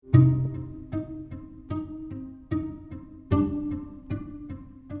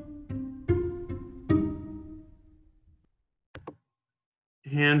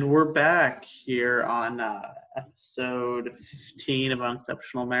And we're back here on episode 15 of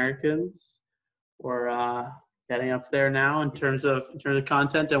Unexceptional Americans. We're getting up there now in terms of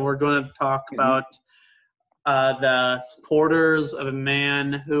content, and we're going to talk about the supporters of a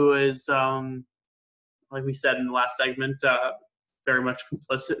man who is, like we said in the last segment, very much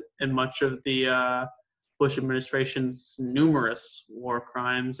complicit in much of the Bush administration's numerous war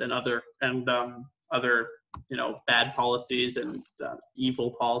crimes and other bad policies and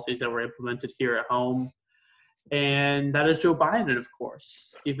evil policies that were implemented here at home. And that is Joe Biden, of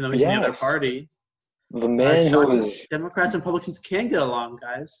course, even though he's in the other party. The man who is... Democrats and Republicans can get along,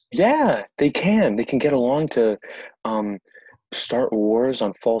 guys. Yeah, they can. They can get along to start wars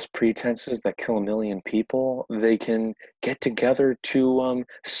on false pretenses that kill 1 million people. They can get together to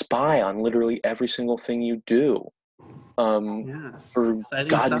spy on literally every single thing you do. Yes. For exciting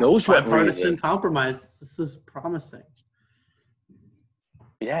God stuff. knows what Bipartisan reason. compromises. This is promising.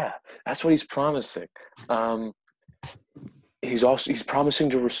 Yeah, that's what he's promising. He's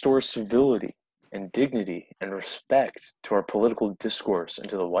promising to restore civility and dignity and respect to our political discourse and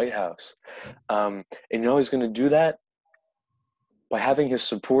to the White House. And you know he's going to do that by having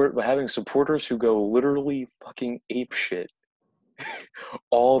supporters who go literally fucking apeshit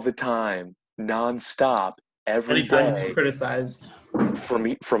all the time, nonstop, every Anytime day. he's criticized.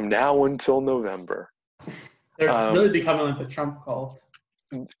 From now until November. They're really becoming like the Trump cult.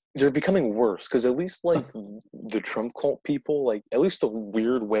 They're becoming worse because at least like the Trump cult people, like at least the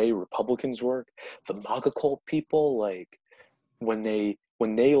weird way Republicans work, the MAGA cult people, like when they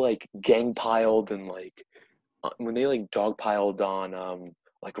like gang piled and like when they like dogpiled on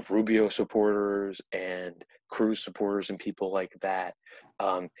like Rubio supporters and Cruz supporters and people like that,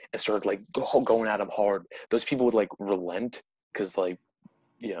 and started like going at them hard. Those people would like relent because like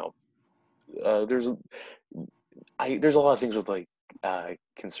there's a lot of things with like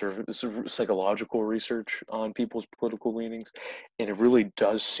conservative psychological research on people's political leanings, and it really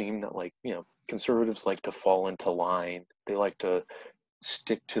does seem that like conservatives like to fall into line. They like to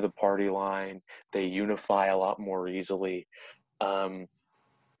stick to the party line. They unify a lot more easily.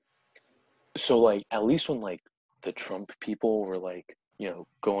 So like at least when like the Trump people were like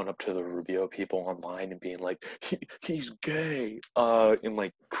going up to the Rubio people online and being like he's gay, and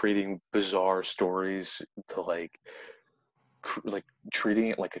like creating bizarre stories to like treating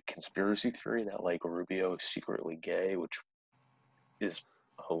it like a conspiracy theory that like Rubio is secretly gay, which is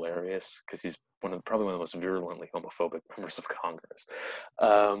hilarious because he's probably one of the most virulently homophobic members of Congress.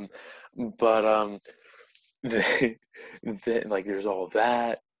 They like there's all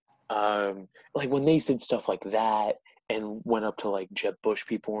that. Like when they did stuff like that and went up to like Jeb Bush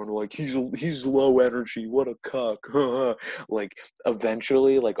people and were like he's low energy, what a cuck. Like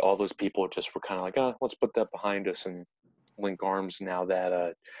eventually like all those people just were kind of like let's put that behind us and link arms now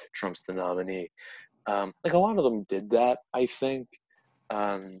that Trump's the nominee. Like a lot of them did that, I think.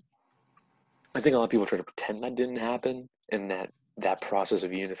 I think a lot of people try to pretend that didn't happen, and that process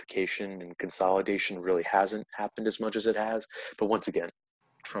of unification and consolidation really hasn't happened as much as it has. But once again,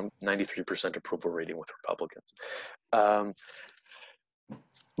 Trump 93% approval rating with Republicans.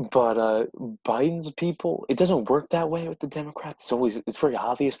 But Biden's people, it doesn't work that way with the Democrats. It's very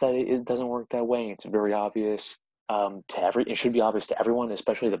obvious that it doesn't work that way. It's very obvious it should be obvious to everyone,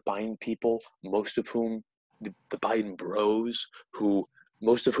 especially the Biden people, most of whom the Biden bros,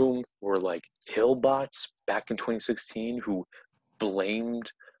 most of whom were like Hill bots back in 2016, who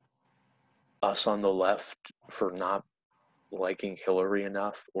blamed us on the left for not liking Hillary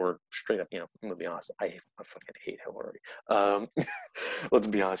enough, or straight up, I'm gonna be honest, I fucking hate Hillary. Let's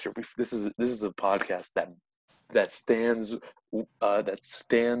be honest here. This is a podcast that stands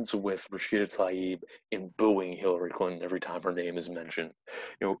with Rashida Tlaib in booing Hillary Clinton every time her name is mentioned.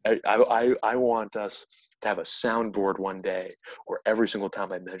 I want us to have a soundboard one day where every single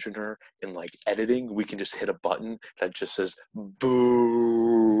time I mention her in like editing, we can just hit a button that just says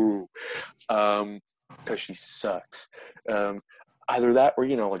boo, because she sucks. Either that or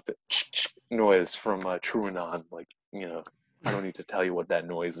like the noise from TrueAnon. Like I don't need to tell you what that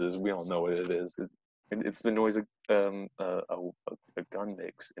noise is. We all know what it is. It's the noise a gun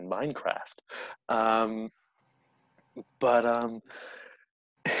makes in Minecraft.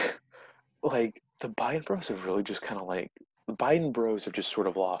 Like the Biden bros have really just kind of like the Biden bros have just sort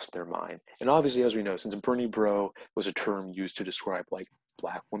of lost their mind. And obviously, as we know, since Bernie bro was a term used to describe like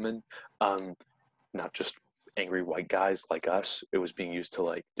black women, not just angry white guys like us, it was being used to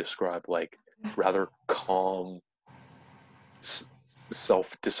like describe like rather calm,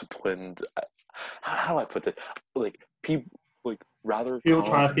 self-disciplined, how do I put that, like people, like rather people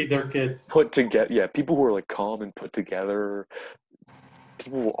calm, trying to feed their kids, put together, people who are like calm and put together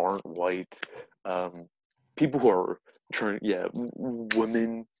people who aren't white, people who are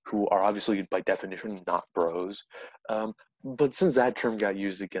women who are obviously by definition not bros. But since that term got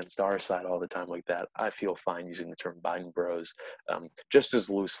used against our side all the time like that, I feel fine using the term Biden bros just as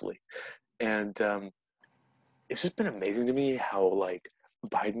loosely. And it's just been amazing to me how like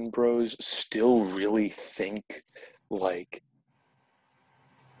Biden bros still really think like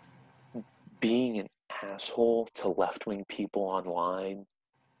being an asshole to left-wing people online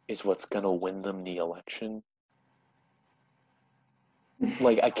is what's going to win them the election.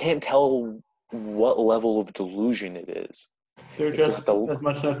 Like, I can't tell what level of delusion it is. They're If they're just as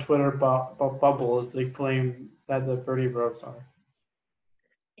much a Twitter bubble as they claim that the Birdie Bros are.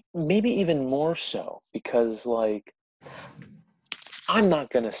 maybe even more so, because, like, I'm not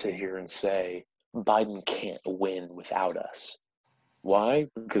going to sit here and say Biden can't win without us. Why?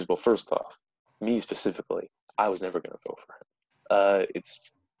 Because, well, first off, me specifically, I was never going to vote for him.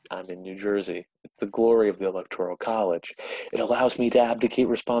 I'm in New Jersey. It's the glory of the Electoral College. It allows me to abdicate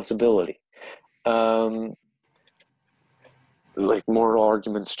responsibility. Like, moral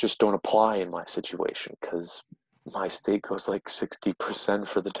arguments just don't apply in my situation because my state goes like 60%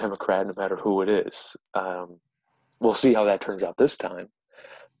 for the Democrat, no matter who it is. We'll see how that turns out this time.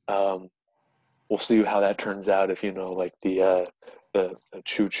 We'll see how that turns out if, like the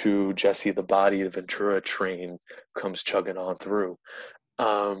choo-choo Jesse the Body, the Ventura train comes chugging on through.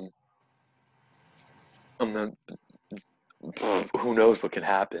 And then who knows what can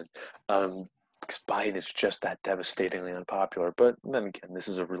happen. Because Biden is just that devastatingly unpopular. But then again, this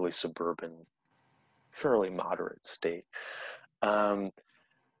is a really suburban, fairly moderate state. And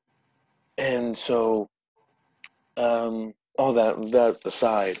so, all that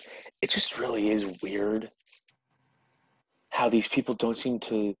aside, it just really is weird how these people don't seem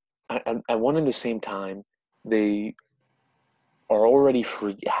to, at one and the same time, they are already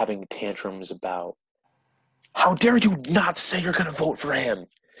having tantrums about, how dare you not say you're going to vote for him?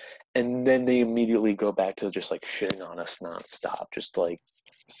 And then they immediately go back to just like shitting on us nonstop, just like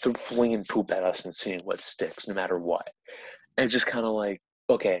flinging poop at us and seeing what sticks, no matter what. And it's just kind of like,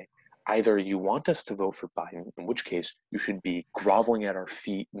 okay, either you want us to vote for Biden, in which case you should be groveling at our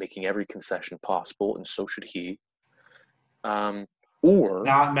feet, making every concession possible, and so should he. Or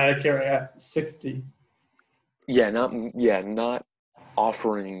not Medicare at 60. Not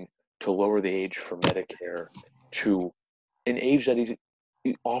offering to lower the age for Medicare to an age that is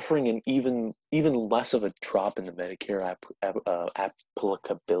offering an even less of a drop in the Medicare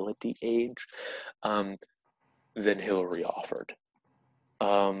applicability age than Hillary offered.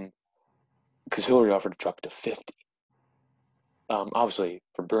 Because Hillary offered to drop it to 50. Obviously,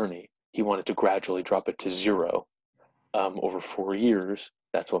 for Bernie, he wanted to gradually drop it to 0 over 4 years.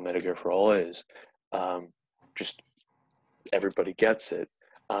 That's what Medicare for All is. Just everybody gets it.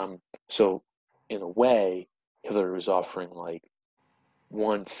 So, in a way, Hillary was offering like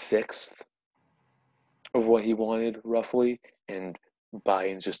 1/6 of what he wanted, roughly, and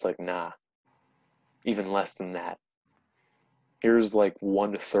Biden's just like, nah, even less than that. Here's like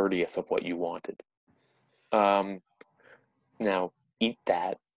 1/30th of what you wanted. Now eat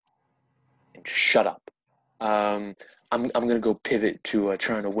that and shut up. I'm gonna go pivot to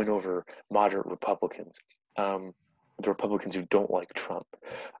trying to win over moderate Republicans, the Republicans who don't like Trump,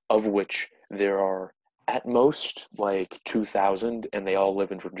 of which there are at most like 2,000, and they all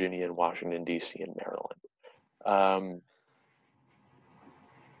live in Virginia and Washington D.C. and Maryland.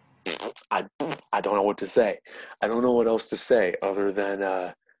 I don't know what to say. I don't know what else to say other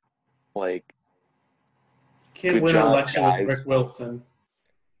than like, Can't good win an job, election guys. with Rick Wilson.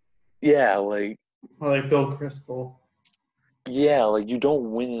 Yeah, like, or like Bill Kristol. Yeah, like you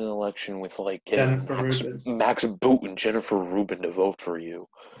don't win an election with like getting Max Boot and Jennifer Rubin to vote for you.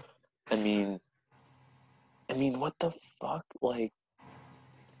 I mean, what the fuck? Like,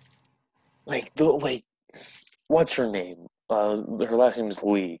 what's her name? Her last name is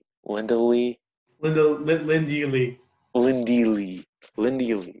Lee. Linda Lee. Lindy Lee. Lindy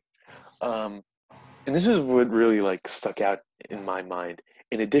Lee. And this is what really like stuck out in my mind.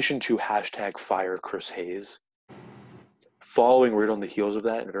 In addition to hashtag fire Chris Hayes, following right on the heels of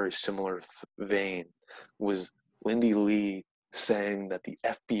that in a very similar vein was Lindy Lee saying that the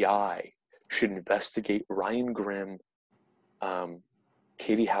FBI should investigate Ryan Grimm,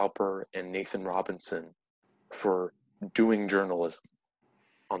 Katie Halper, and Nathan Robinson for doing journalism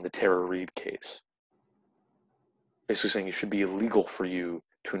on the Tara Reade case. Basically saying it should be illegal for you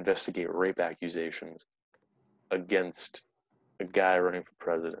to investigate rape accusations against a guy running for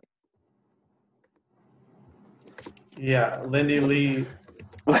president. Yeah, Lindy Lee.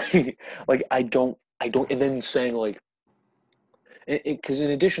 like I don't, and then saying like, because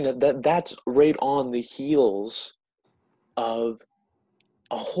in addition that's right on the heels of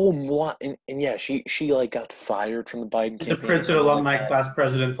a whole lot, and yeah, she like got fired from the Biden She's the campaign or Princeton something like alumni class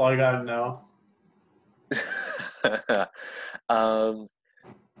president. That's all you gotta know. that.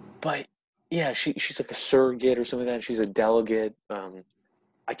 But yeah, she's like a surrogate or something like that. She's a delegate.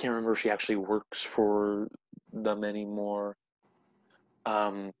 I can't remember if she actually works for them anymore.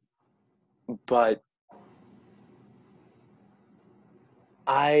 But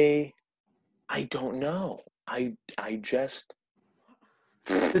I don't know. I just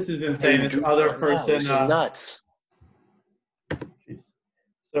This is I insane. This do other not know. person. This is nuts. Geez.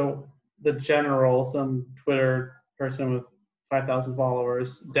 So the general, some Twitter person with 5,000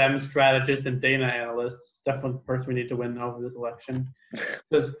 followers, Dem strategist and data analyst, definitely the person we need to win over this election,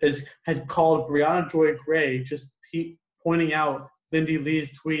 had called Brianna Joy Gray, just pointing out Lindy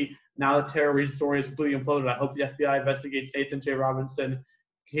Lee's tweet. Now the Tara Reade story is completely imploded. I hope the FBI investigates Nathan J. Robinson,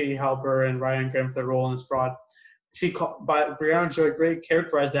 Katie Halper, and Ryan Graham for their role in this fraud. Brianna Joy Gray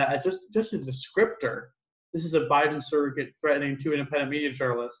characterized that as just a descriptor. This is a Biden surrogate threatening two independent media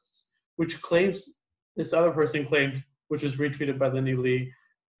journalists, which claims this other person claimed, which was retweeted by Lindy Lee.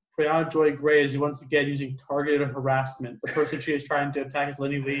 Brianna Joy Gray is once again using targeted harassment. The person she is trying to attack is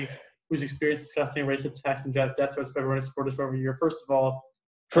Lindy Lee, who's experienced disgusting racist attacks and death threats by everyone who supported us for over a year. First of all,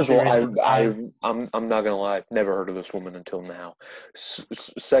 I'm not gonna lie. I've never heard of this woman until now.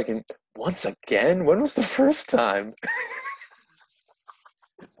 Second, once again, when was the first time?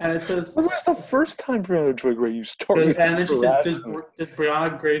 And it says, when was the first time Brianna Joy Gray used targeted and then she says, harassment? does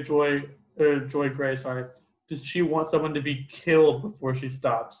Brianna Joy Gray, does she want someone to be killed before she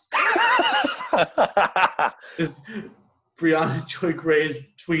stops? Does Brianna Joy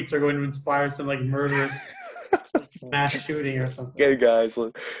Gray's tweets are going to inspire some like murderous mass shooting or something? Okay, guys,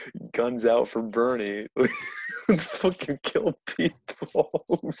 guns out for Bernie. Let's fucking kill people.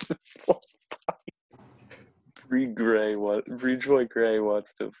 Bree Joy Gray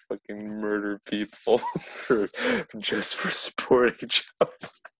wants to fucking murder people just for supporting Joe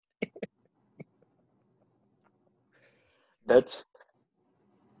Biden.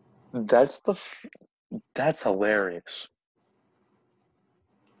 That's hilarious.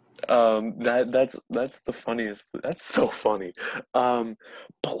 That's the funniest. That's so funny. But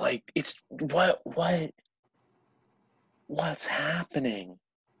like, it's what's happening?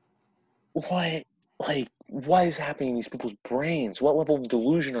 What is happening in these people's brains? What level of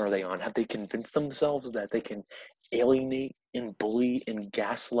delusion are they on? Have they convinced themselves that they can alienate and bully and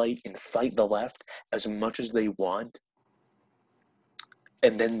gaslight and fight the left as much as they want,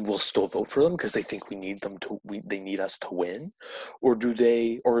 and then we'll still vote for them because they think we need them to? They need us to win, or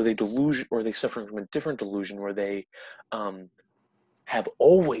are they delusion? Or are they suffering from a different delusion where they have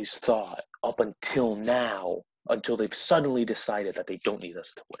always thought up until now, until they've suddenly decided that they don't need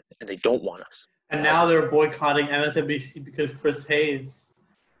us to win and they don't want us. And now they're boycotting MSNBC because Chris Hayes.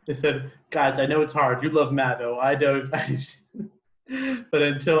 They said, guys, I know it's hard. You love Maddo. I don't. But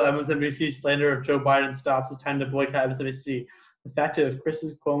until MSNBC's slander of Joe Biden stops, it's time to boycott MSNBC. The fact is,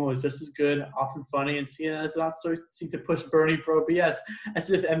 Chris's Cuomo is just as good, often funny, and CNN is not so seek to push Bernie pro BS,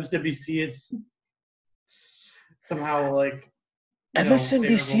 as if MSNBC is somehow like.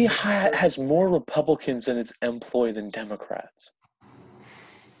 MSNBC has more Republicans in its employ than Democrats.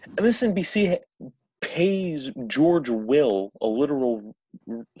 MSNBC pays George Will, a literal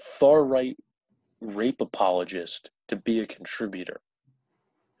far-right rape apologist, to be a contributor.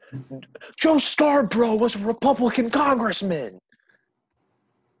 Joe Scarborough was a Republican congressman.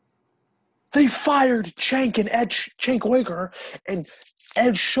 They fired Cenk Uygur and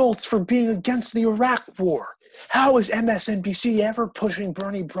Ed Schultz for being against the Iraq War. How is MSNBC ever pushing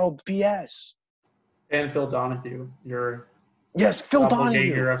Bernie bro BS? And Phil Donahue, Yes, Phil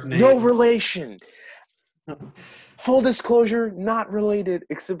Donahue, no relation. Full disclosure, not related,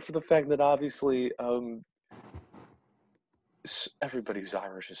 except for the fact that obviously everybody who's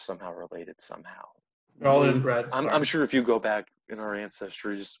Irish is somehow related somehow. They're all inbred. I'm sure if you go back in our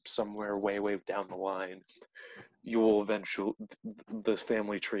ancestries somewhere way down the line, the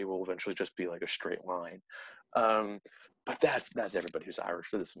family tree will eventually just be like a straight line. But that's everybody who's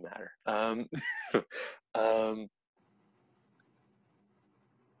Irish. It doesn't matter.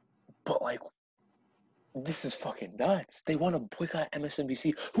 But like, this is fucking nuts. They want to boycott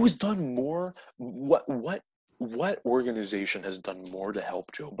MSNBC, who has done more. What organization has done more to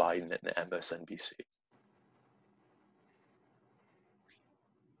help Joe Biden than MSNBC?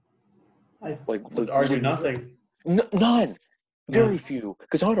 I would argue nothing. None. Very few.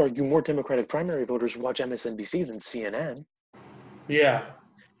 Because I would argue more Democratic primary voters watch MSNBC than CNN. Yeah.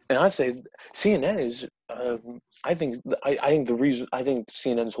 And I'd say CNN is I think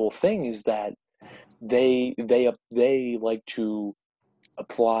CNN's whole thing is that they like to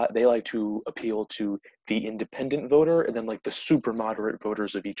appeal to the independent voter and then like the super moderate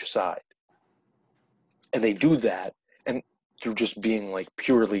voters of each side, and they do that and through just being like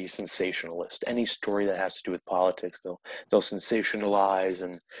purely sensationalist. Any story that has to do with politics, they'll sensationalize,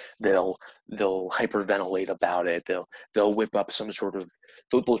 and they'll hyperventilate about it. They'll whip up some sort of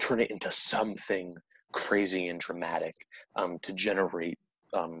they'll turn it into something crazy and dramatic, to generate,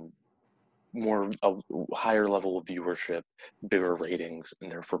 a higher level of viewership, bigger ratings,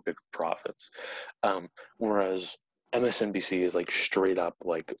 and therefore bigger profits. Whereas MSNBC is like straight up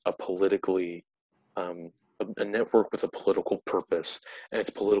like a politically, a network with a political purpose, and its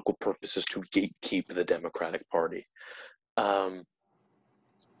political purpose is to gatekeep the Democratic Party. And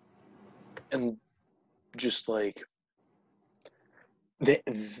just like they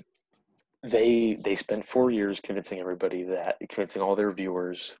they spent 4 years convincing all their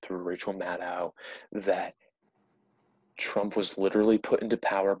viewers through Rachel Maddow that Trump was literally put into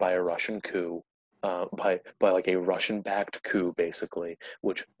power by a Russian coup, by like a Russian-backed coup, basically.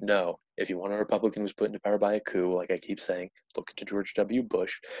 Which, no, if you want a Republican who's put into power by a coup, like I keep saying, look into George W.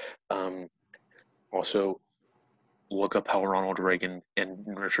 Bush. Also, look up how Ronald Reagan and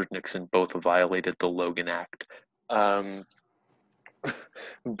Richard Nixon both violated the Logan Act.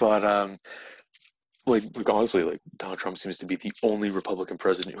 But like honestly, like Donald Trump seems to be the only Republican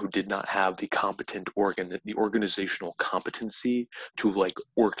president who did not have the organizational competency to like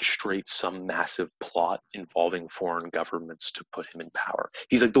orchestrate some massive plot involving foreign governments to put him in power.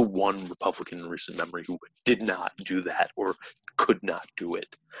 He's like the one Republican in recent memory who did not do that or could not do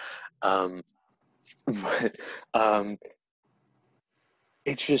it. But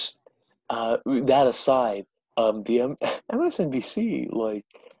it's just, that aside, the MSNBC like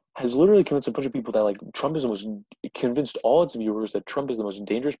has literally convinced a bunch of people that like Trump is the most convinced all its viewers that Trump is the most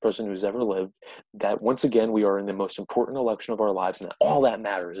dangerous person who's ever lived. That once again we are in the most important election of our lives, and that all that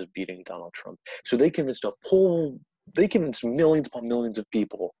matters is beating Donald Trump. So they convinced millions upon millions of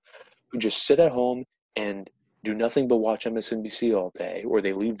people who just sit at home and do nothing but watch MSNBC all day, or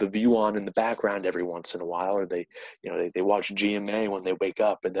they leave the View on in the background every once in a while, or they watch GMA when they wake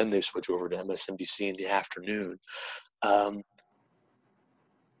up, and then they switch over to MSNBC in the afternoon,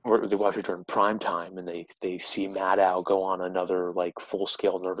 or they watch it during prime time, and they see Maddow go on another like full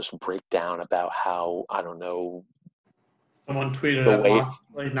scale nervous breakdown about how, I don't know, Someone tweeted the at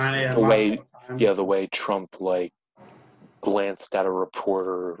way 9 a.m. the way Moscow time. yeah the way Trump like glanced at a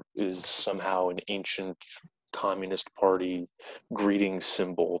reporter is somehow an ancient Communist Party greeting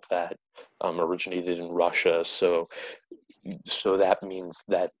symbol that originated in Russia. So that means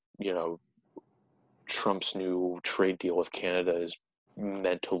that, Trump's new trade deal with Canada is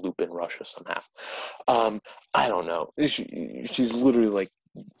meant to loop in Russia somehow. I don't know. She's literally like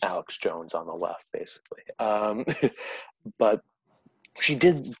Alex Jones on the left, basically. But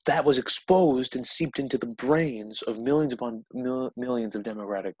that was exposed and seeped into the brains of millions upon millions of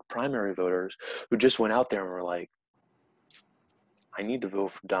Democratic primary voters who just went out there and were like, I need to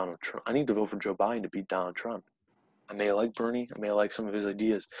vote for Donald Trump. I need to vote for Joe Biden to beat Donald Trump. I may like Bernie, I may like some of his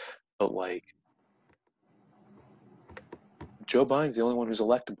ideas, but like, Joe Biden's the only one who's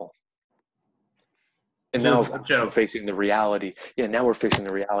electable. And now, of course, we're facing the reality. Yeah, now we're facing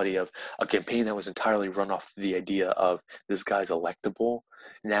the reality of a campaign that was entirely run off the idea of this guy's electable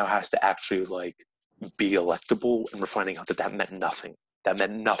now has to actually like be electable, and we're finding out that meant nothing. That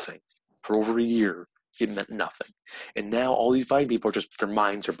meant nothing for over a year. It meant nothing. And now all these Biden people their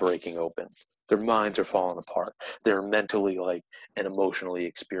minds are breaking open. Their minds are falling apart. They're mentally like and emotionally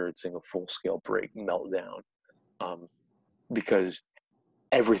experiencing a full-scale meltdown, because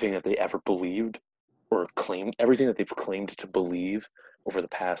everything that they ever believed or claimed, everything that they've claimed to believe over the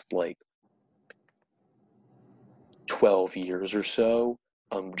past like 12 years or so,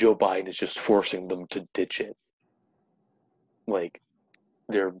 Joe Biden is just forcing them to ditch it. Like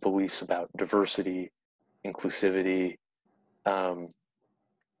their beliefs about diversity, inclusivity,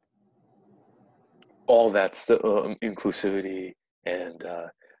 all that stuff, inclusivity and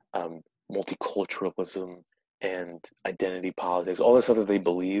multiculturalism and identity politics, all the stuff that they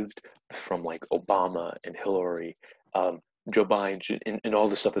believed from like Obama and Hillary, Joe Biden, and all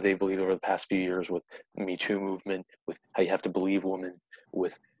the stuff that they believed over the past few years with Me Too movement, with how you have to believe women,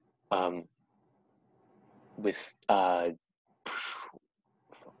 with having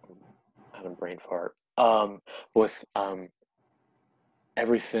brain fart, with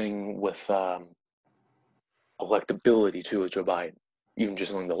everything with electability too with Joe Biden, even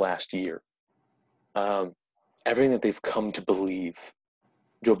just in the last year. Everything that they've come to believe,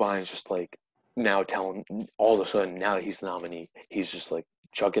 Joe Biden's just like, now telling all of a sudden now that he's the nominee, he's just like,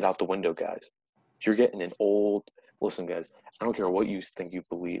 chuck it out the window, guys. You're getting an old. Listen, guys, I don't care what you think you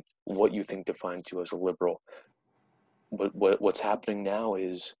believe, what you think defines you as a liberal. What's happening now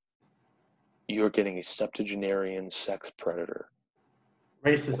is you're getting a septuagenarian sex predator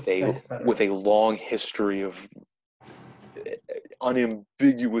Racist sex with predator. a long history of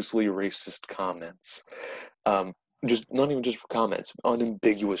unambiguously racist comments. Just not even just comments,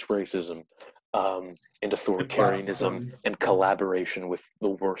 unambiguous racism, and The authoritarianism classism. and collaboration with the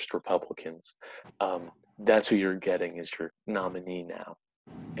worst Republicans. That's who you're getting as your nominee now.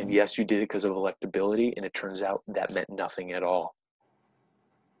 And yes, you did it because of electability, and it turns out that meant nothing at all.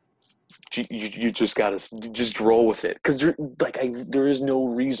 You just gotta just roll with it, because there is no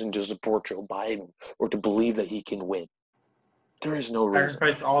reason to support Joe Biden or to believe that he can win. There is no reason.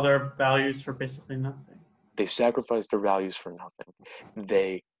 Sacrificed all their values for basically nothing. They sacrifice their values for nothing.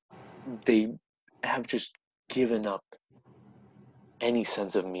 They have just given up any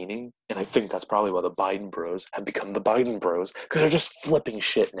sense of meaning, and I think that's probably why the Biden bros have become the Biden bros, because they're just flipping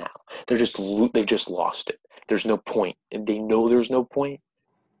they've just lost it. There's no point, and they know there's no point,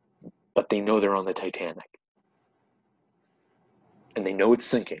 but they know they're on the Titanic, and they know it's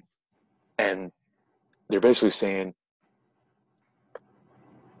sinking, and they're basically saying,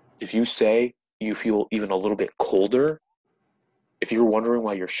 if you say you feel even a little bit colder, if you're wondering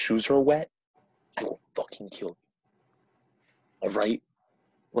why your shoes are wet, I will fucking kill you. All right?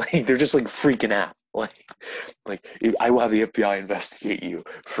 Like, they're just like freaking out. Like I will have the FBI investigate you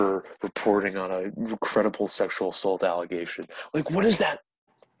for reporting on a credible sexual assault allegation. Like, what is that?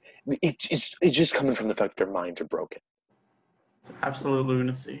 It's just coming from the fact that their minds are broken. It's absolute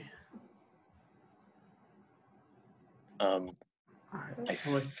lunacy. I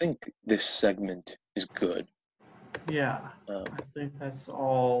think this segment is good. Yeah, I think that's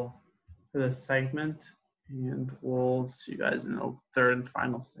all for this segment, and we'll see you guys in the third and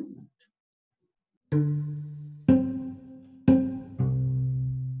final segment.